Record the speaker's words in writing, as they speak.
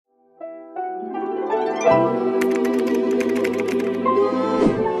What's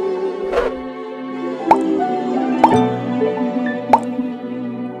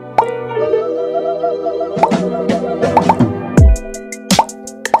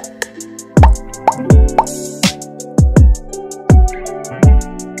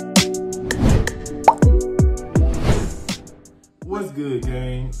good,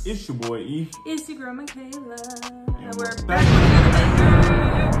 gang? It's your boy E. It's your girl Michaela. And we're back with another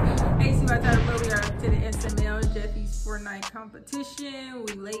banger. Hey, see my title, but we are up to the SML Jeffy'S Fortnite competition.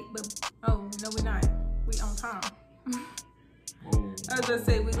 We late, but oh no, we're not. We on time. Whoa, I was gonna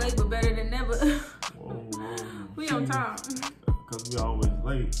say we late, but better than never. whoa. We on time. Cause we always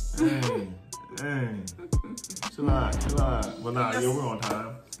late. Dang. Chill out. But nah, yeah, we're on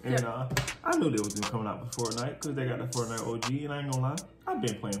time. And I knew they was coming out with Fortnite because they got the Fortnite OG, and I ain't gonna lie, I've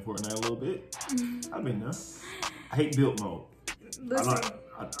been playing Fortnite a little bit. I've been there. I hate build mode.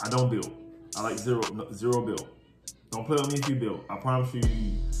 I don't build. I like zero build. Don't play with me if you build. I promise you,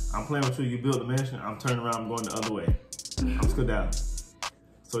 I'm playing with you build the mansion, I'm turning around, I'm going the other way. I'm skedaddling.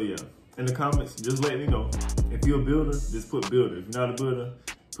 So yeah, in the comments, just let me know. If you're a builder, just put builder. If you're not a builder,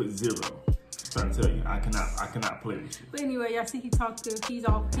 put 0. I'm trying to tell you, I cannot play with you. But anyway, y'all see he talked to, he's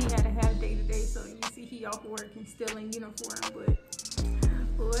off, he had a half day today, so you see he off work and still in uniform, but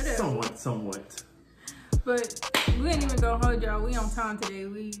whatever. Somewhat. But we ain't even gonna hold y'all, we on time today.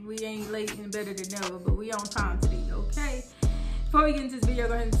 We ain't late and better than never, but we on time today, okay? Before we get into this video,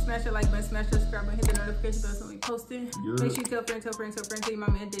 go ahead and smash that like button, smash that subscribe button, hit the notification bell so when we posting. Make sure you tell friends, tell your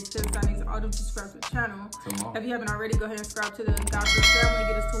mama and dad, tell us needs all them subscribe to the channel. If you haven't already, go ahead and subscribe to the Gospel family.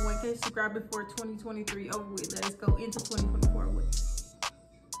 Get us to 1K subscribe before 2023 over with. Let us go into 2024 with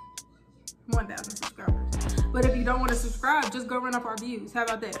 1,000 subscribers. But if you don't want to subscribe, just go run up our views. How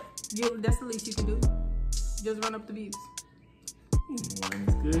about that? That's the least you can do. Just run up the views.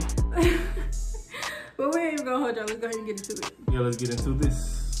 That's good. But we ain't even gonna hold y'all. Let's go ahead and get into it. Yeah, let's get into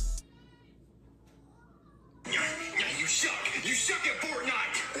this. Yeah, you suck. You suck at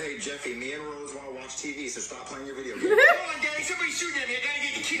Fortnite. Hey, Jeffy, me and Rose want to watch TV, so stop playing your video game. Come on, Daddy. Somebody's shooting at me. I gotta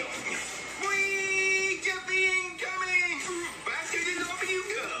get the kill. Whee! Jeffy incoming. Back to the top you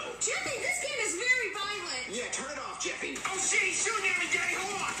go. Jeffy, this game is very violent. Yeah, turn it off, Jeffy. Oh, shit, he's shooting at me, Daddy.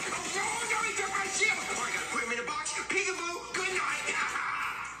 Hold on. Oh, no, he took my shield. Oh, I gotta put him in a box. Peekaboo. Good night.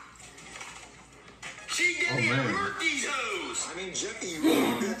 She didn't hurt these hoes. I mean, Jeffy, you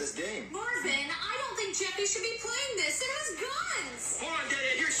really good at this game. Marvin, I don't think Jeffy should be playing this. It has guns. Hold on,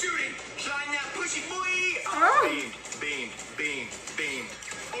 Daddy. You're shooting. Sliding that pushy boy. Oh. Beam.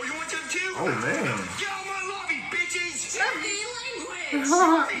 Oh, you want some too? Oh, man. Get out of my lobby, bitches. Jeffy, language.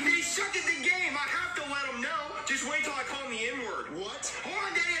 Sorry, they suck at the game. I have to let them know. Just wait till I call them the N-word. What? Hold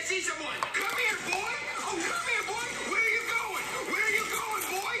on, Daddy. I see someone. Come here, boy. Oh, come here, boy. Where are you going? Where are you going,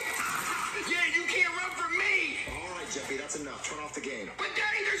 boy? Yeah, you can't run from me. All right, Jeffy, that's enough. Turn off the game. But,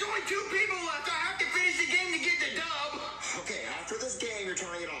 Daddy, there's only 2 people left. I have to finish the game to get the dub. Okay, after this game, you're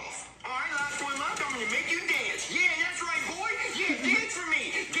turning it off. All right, last one left. I'm going to make you dance. Yeah, that's right, boy. Yeah, dance for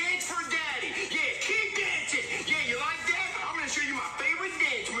me. Dance for Daddy. Yeah, keep dancing. Yeah, you like that? I'm going to show you my favorite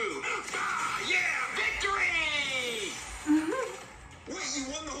dance move. Ah, yeah, victory. Wait, you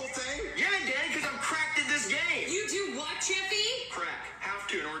won the whole thing? Yeah, Daddy, because I'm cracked at this game. You do what, Jeffy? Crack. Have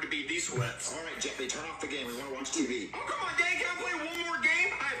to in order to beat these sweats. All right, Jeffy, turn off the game. We want to watch TV. Oh, come on, Daddy. Can I play one more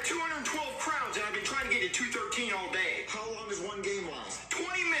game? I have 212 crowns, and I've been trying to get to 213 all day. How long does one game last? 20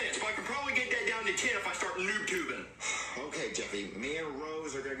 minutes, but I can probably get that down to 10 if I start noob tubing. Okay, Jeffy. Me and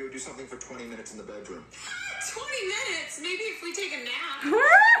Rose are going to go do something for 20 minutes in the bedroom. 20 minutes? Maybe if we take a nap. Be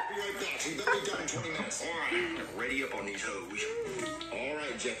right back. So you better be done in 20 minutes. All right. Ready up on these hoes. All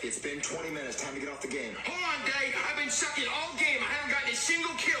right, Jeffy. It's been 20 minutes. Time to get off the game. Hold on, Dave. I've been sucking all game. I haven't gotten a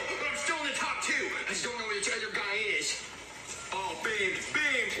single kill, but I'm still in the top 2. I just don't know where this other guy is. Oh, Beam.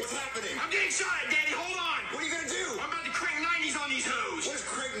 What's happening? I'm getting shot at, Daddy. Hold on. What are you going to do? I'm about to crank 90s on these hoes. What does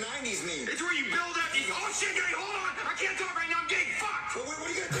crank 90s mean? It's where you build up these... Oh, shit, Daddy. Hold on. I can't talk right now. I'm getting fucked. Well, what are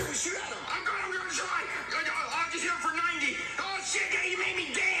you going to do? We shoot at him. I'm going to try. I'll just hit him for 90. Oh, shit, Daddy. You made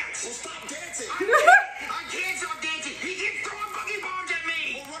me dance. Well, stop dancing. I can't stop dancing. He keeps throwing buggy bombs at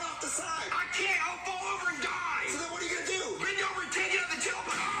me. Well, run off the side. I can't. I'll fall over and die. So then what are you going to do? Bend over and take it up the tilt.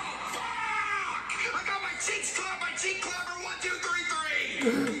 But, oh, fuck. I got my cheeks clapped. My cheek clapper. 1, 2, 3,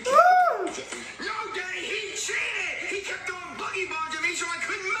 3. No, Daddy. He cheated. He kept throwing buggy bombs at me so I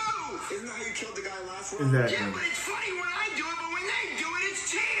couldn't move. Isn't that how you killed the guy last round? Exactly. Yeah, but it's funny when I do it, but when they do it, it's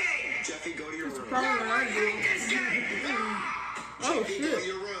cheating. Jeffy, go to your room. Probably when I do it. This game. Oh, Jeffy, shit. go to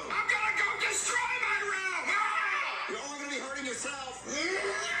your room. I'm gonna go destroy my room. You're only gonna be hurting yourself.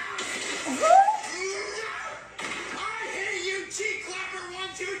 I hate you, cheek clapper.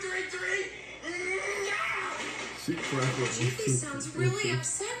 1, 2, 3, 3. Jeffy sounds really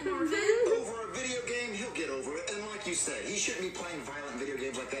upset, Marvin. Over a video game, he'll get over it. And like you said, he shouldn't be playing violent video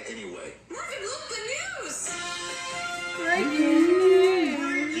games like that anyway. Marvin, look, the news! Breaking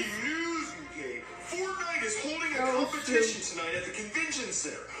Breaking news, Gabe. Fortnite is holding a competition tonight at the convention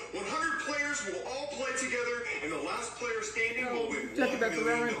center. 100 players will all play together, and the last player standing will win Jeffy about to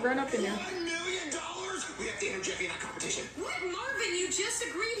run up in there. $1 million? We have to enter Jeffy in that competition. What, Marvin? You just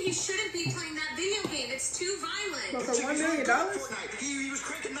agreed he shouldn't be playing that video game. It's too violent. But for $1 million? Fortnite. He was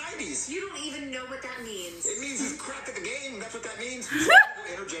cranking 90s. You don't even know what that means. It means he's cracked at the game. That's what that means. So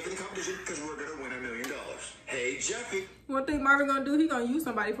enter Jeffy in the competition because we're going to win $1 million. Hey, Jeffy. One thing Marvin gonna do, he gonna use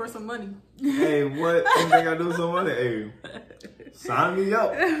somebody for some money. Hey, what? You think I do with some money? Hey, sign me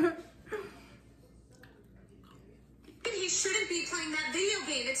up. He shouldn't be playing that video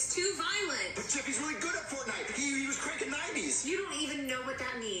game. It's too violent. But Jeffy's really good at Fortnite. He was cranking 90s. You don't even know what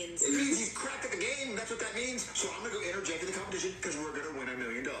that means. It means he's cracked at the game. That's what that means. So I'm going to go enter Jeffy in the competition because we're going to win $1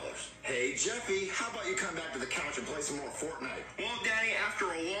 million. Hey, Jeffy, how about you come back to the couch and play some more Fortnite? Well, Daddy, after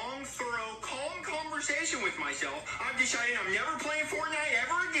a long, thorough, calm conversation with myself, I've decided I'm never playing Fortnite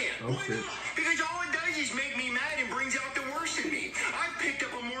ever again. Why not? Because all it does is make me mad and brings out the worst in me. I've picked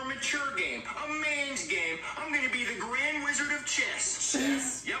up a more mature game, a man's game. I'm going to be the Grand Wizard of Chess.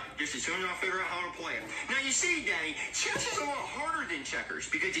 Chess? Yep, just as soon as I figure out how to play it. Now, you see, Daddy, chess is a lot harder than checkers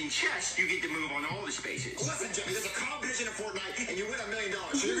because in chess, you get to move on all the spaces. Listen, Jeffy, there's a competition in Fortnite and you win $1 million,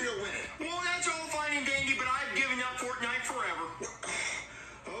 so you're going to win it. Well, that's all fine and dandy, but I've given up Fortnite forever.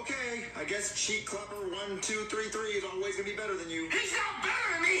 Okay, I guess Cheat Clapper 1, 2, 3, 3 is always going to be better than you. He's not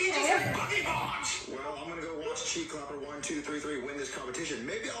better than me, he just has buggy bombs. Well, I'm going to go watch Cheat Clapper 1, 2, 3, 3 win this competition.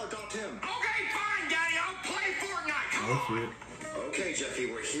 Maybe I'll adopt him. Okay, fine, Daddy, I'll play Fortnite. Come on. Okay,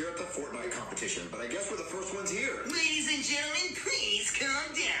 Jeffy, we're here at the Fortnite competition, but I guess we're the first ones here. Ladies and gentlemen, please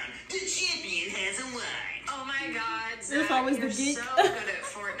calm down. The champion has arrived. Oh my God, It's Zach, always the you're geek. so good at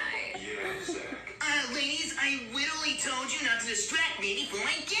Fortnite. Yeah, Zach. Ladies, I literally told you not to distract me before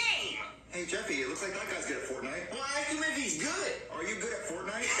my game. Hey, Jeffy, it looks like that guy's good at Fortnite. Well, ask him if he's good. Are you good at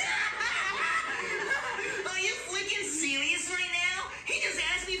Fortnite? Are you freaking serious right now? He just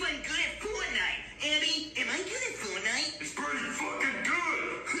asked me if I'm good at Fortnite. Abby, am I good at Fortnite? It's pretty fucking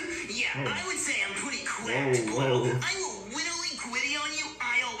good. Yeah, I would say I'm pretty cracked, Whoa. bro. I will literally quit on you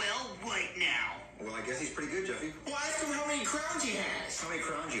IOL right now. Well, I guess he's pretty good, Jeffy. Well, ask him how many crowns he has. How many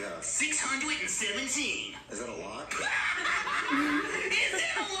crowns you have? 617. Is that a lot? Is that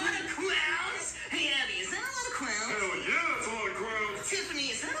a lot of crowns? Hey, Abby, is that a lot of crowns? Hell yeah, that's a lot of crowns. Tiffany,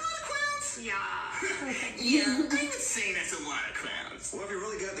 is that a lot of crowns? Yeah. Yeah, I would say that's a lot of crowns. Well, if you're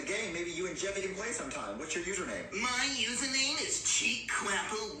really good at the game, maybe you and Jeffy can play sometime. What's your username? My username is Cheat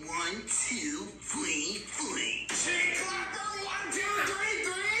Clapper 1, 2, 3, 3. Cheat Clapper 1, 2, 3,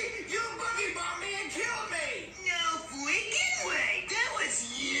 3? You boogie bombed me and killed me! No freaking way! That was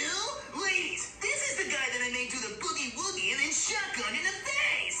you? Ladies, this is the guy that I made do the boogie woogie and then shotgun in the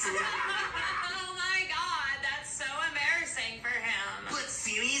face! Oh my God, that's so embarrassing for him. But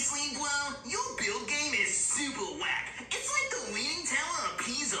seriously, bro, your build game is super whack. It's like the Leaning Tower of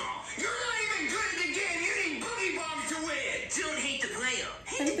Pisa. You're not even good at the game! You need boogie bombs to win! Don't hate the player,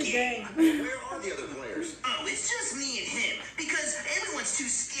 hate Hate the the game. game. Where are the other players? Oh, it's just me and him, because everyone's too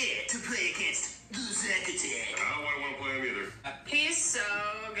scared to play against the Zack Attack. I don't want to play him either. He's so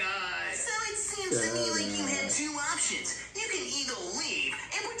good. So it seems to me like you have two options. You can either leave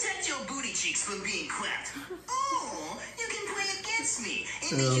and protect your booty cheeks from being clapped, or you can play against me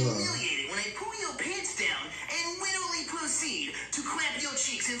and be humiliated when I pull your pants down and literally proceed to clap your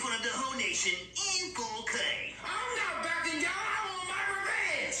cheeks in front of the whole nation in 4K. I'm not backing down! I want my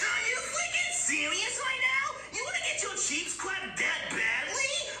revenge! Are you freaking serious right now? You want to get your cheeks clapped that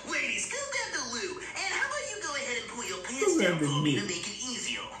badly? Ladies, go grab the loo. And how about you go ahead and pull your pants down for me to make it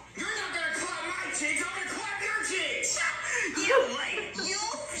easier? You're not gonna clap my cheeks! I'm gonna clap your cheeks! Yeah, right. Your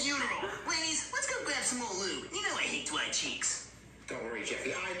funeral. Ladies, let's go grab some more lube. You know I hate dry cheeks. Don't worry,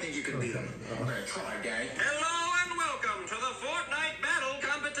 Jeffy. I think you can beat him. I'm gonna try, gang. Hello and welcome to the Fortnite Battle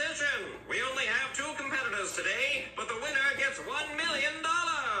Competition. We only have 2 competitors today, but the winner gets $1 million.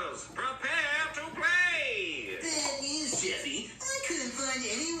 Prepare to play. Bad news, Jeffy. I couldn't find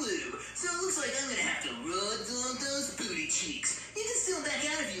any lube, so it looks like I'm gonna have to rub those booty cheeks. You can still back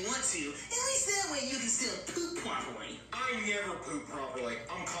out if you want to. At least that way you can still poop properly. I never poop properly.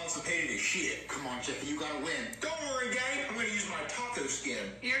 I'm constipated as shit. Come on, Jeffy, you gotta win. Don't worry, gang. I'm gonna use my taco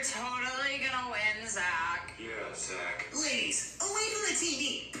skin. You're totally gonna win, Zach. Yeah, Zach. Ladies, away from the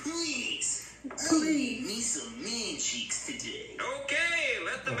TV, please. I need me some man cheeks today. Okay,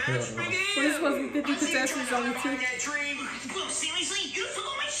 let the match We're begin. supposed to be 50 contestants, only 2. Bro, seriously? You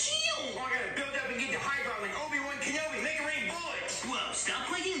forgot my shield! I gotta build up and get the high ground like Obi-Wan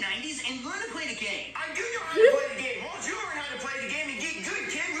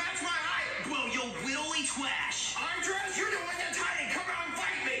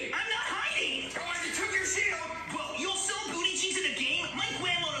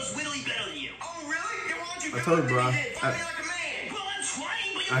told you, bro. I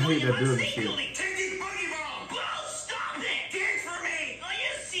hate that building shit. Take this boogie bomb. Bro, stop it. Dance for me. Are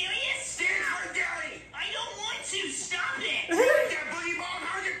you serious? Dance for Daddy. I don't want to. Stop it. Take that boogie bomb.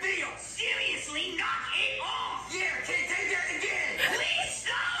 How's it feel? Seriously, knock it off. Yeah, take that again. Please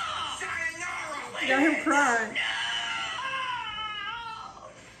stop. Sayonara. Got him crying. No.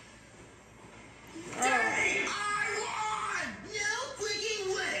 Daddy, I won. No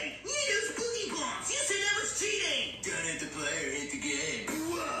freaking way. You use boogie bombs. You said that was cheating. Don't hit the player, hit the game.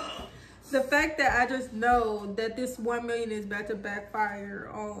 Whoa. The fact that I just know that this 1 million is about to backfire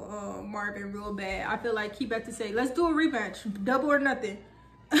on Marvin real bad. I feel like he about to say, let's do a rematch, double or nothing.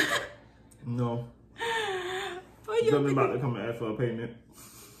 No. What you Something think? about to come and ask for a payment.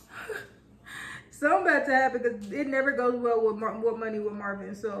 Something about to happen because it never goes well with money with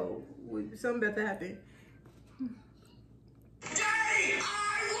Marvin. So something about to happen. Daddy,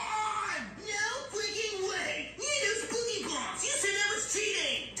 I won! No freaking way! You used boogie bombs. You said that was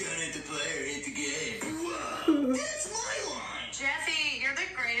cheating. Don't hit the player, hit the game. Whoa, that's my line. Jeffy, you're the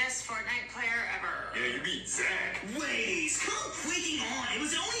greatest Fortnite player ever. Yeah, you beat Zach. Ladies, come freaking on. It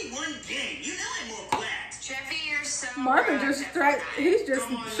was only one game. You know I'm more class. Jeffy, you're so Marvin good just at straight. Fortnite. He's just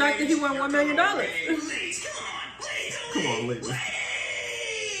Come on, shocked that he won $1 million. Ladies, come on. Ladies, Come on, ladies.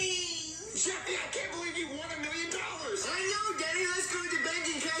 Jeffy, I can't believe you won $1 million. I know, Daddy. Let's go to the bank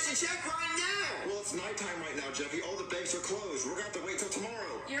and cash a check right now. Well, it's nighttime right now, Jeffy. All the banks are closed. We're going to have to wait till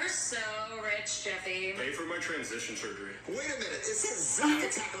tomorrow. You're so rich, Jeffy. Pay for my transition surgery. Wait a minute. It says Zach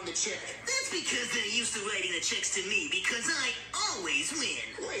attack on the check. That's because they're used to writing the checks to me because I always win.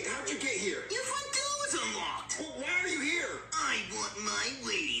 Wait, how'd you get here? Your front door was unlocked. Well, why are you here? I want my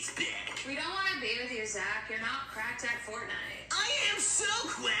ladies back. We don't want to be with you, Zach. You're not cracked at Fortnite. I am so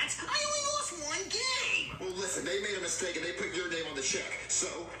cracked. I only lost one game. Well, listen, they made a mistake and they put your name on the check. So,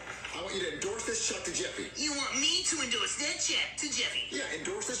 I want you to endorse this check to Jeffy. You want me to endorse that check to Jeffy? Yeah,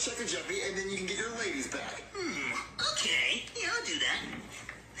 endorse this check to Jeffy and then you can get your ladies back. Okay. Yeah, I'll do that.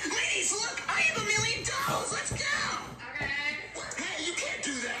 Ladies, look, I have $1 million. Let's go. Okay. Hey, you can't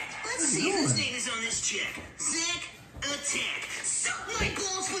do that. Let's see whose name is on this check. Zach Attack. Suck my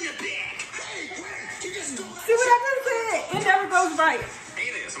balls from the back. Hey, wait, you just stole that See what check. I just said? It never goes right.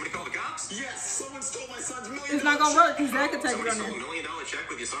 Hey there, somebody call the cops? Yes, someone stole my son's $1 million. It's not gonna work because Zach can take it Somebody on stole there. $1 million check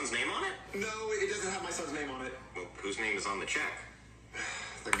with your son's name on it? No, it doesn't have my son's name on it. Well, whose name is on the check?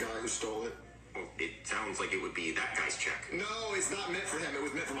 The guy who stole it. Well, it sounds like it would be that guy's check. No, it's not meant for him. It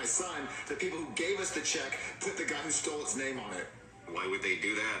was meant for my son. The people who gave us the check put the guy who stole its name on it. Why would they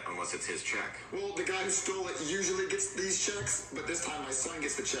do that unless it's his check? Well, the guy who stole it usually gets these checks, but this time my son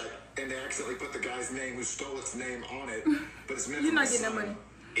gets the check, and they accidentally put the guy's name who stole its name on it. But it's meant You're for my not getting that son. money.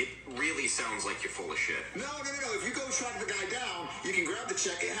 It really sounds like you're full of shit. No. If you go track the guy down, you can grab the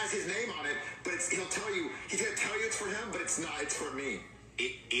check. It has his name on it, but he's gonna tell you it's for him, but it's not. It's for me.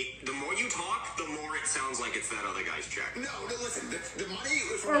 The more you talk, the more it sounds like it's that other guy's check. No, listen. The money.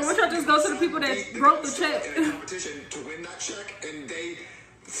 is for Or my why son don't you just go to the people that They wrote the stole check? in a competition to win that check, and they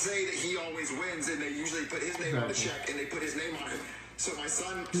say that he always wins, and they usually put his name on the check, and they put his name on it. So my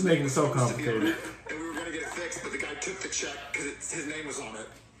son. He's making it so was supposed to be on complicated. it, and we were gonna get it fixed, but the guy took the check because his name was on it.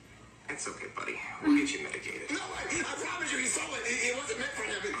 It's okay, buddy. We'll get you medicated. No, I promise you, he stole it. It wasn't meant for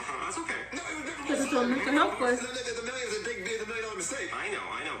him. That's okay. No, it was meant for my Because it's a son. mental health place. The million was a big $1 million mistake. I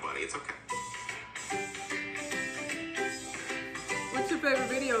know, buddy. It's okay. What's your favorite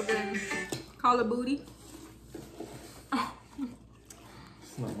video game? Call of Booty?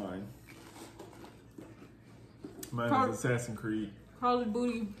 It's not mine. Mine Call- is Assassin's Creed. Call of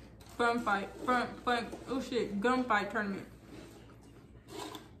Booty gunfight. Gunfight tournament.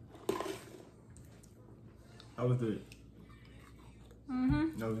 That was good.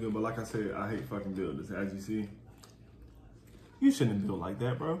 That was good, but like I said, I hate fucking builders. As you see, you shouldn't have built like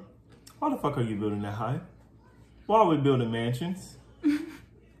that, bro. Why the fuck are you building that high? Why are we building mansions?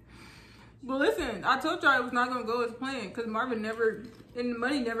 But listen, I told y'all it was not gonna go as planned because Marvin never, and the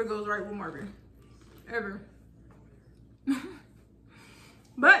money never goes right with Marvin, ever.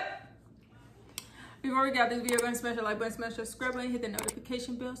 But before we got this video, go ahead and smash the like button, smash the subscribe button, hit the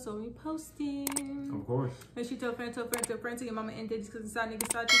notification bell so we posting. Of course. Make sure you tell a friend, to your mama and daddies because it's side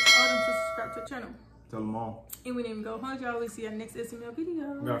niggas, side chicks, all them to subscribe to the channel. Tell them all. And we didn't even go home, y'all. We see our next SML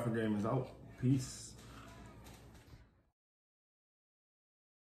video. God for Gamers out. Peace.